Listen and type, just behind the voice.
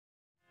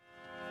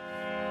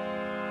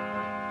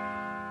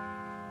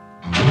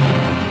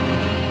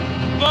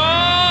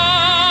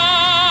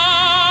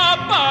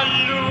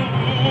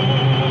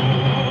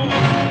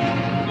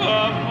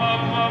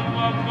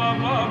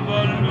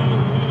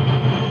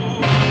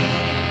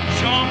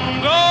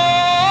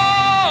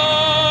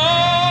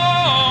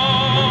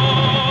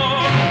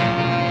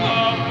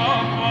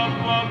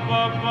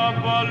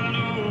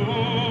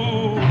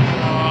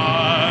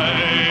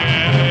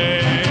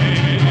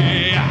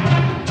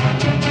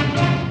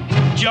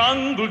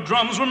jungle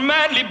drums were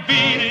madly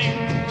beating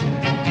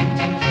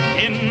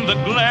in the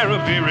glare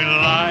of eerie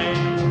light,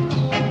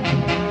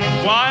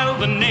 while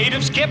the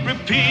natives kept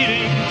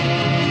repeating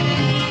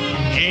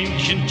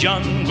ancient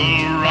jungle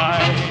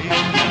rite.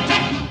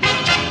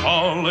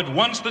 All at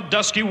once the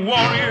dusky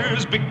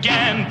warriors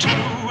began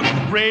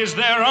to raise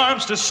their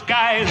arms to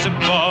skies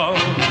above,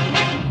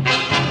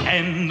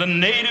 and the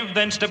native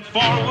then stepped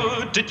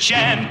forward to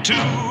chant to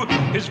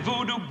his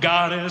voodoo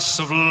goddess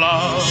of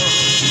love.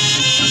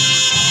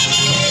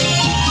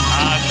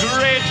 Ah,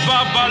 great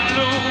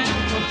Babalú,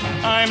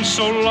 I'm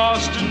so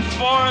lost and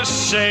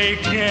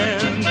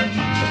forsaken.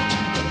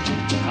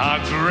 Ah,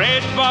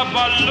 great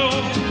Babalú,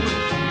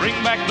 bring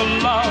back the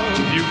love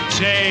you've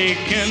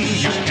taken.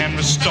 You can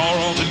restore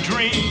all the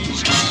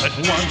dreams that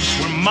once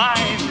were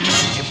mine,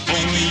 if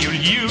only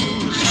you'll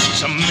use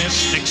some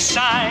mystic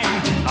sign.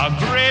 Our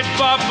great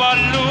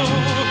Babalú,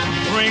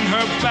 bring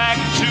her back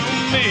to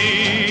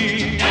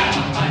me.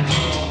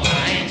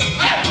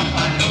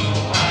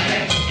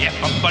 Yeah,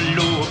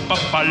 Babalú,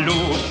 Babalú,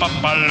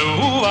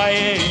 Babalú,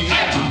 aye.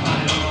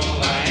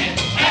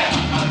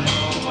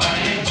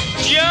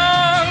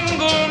 Just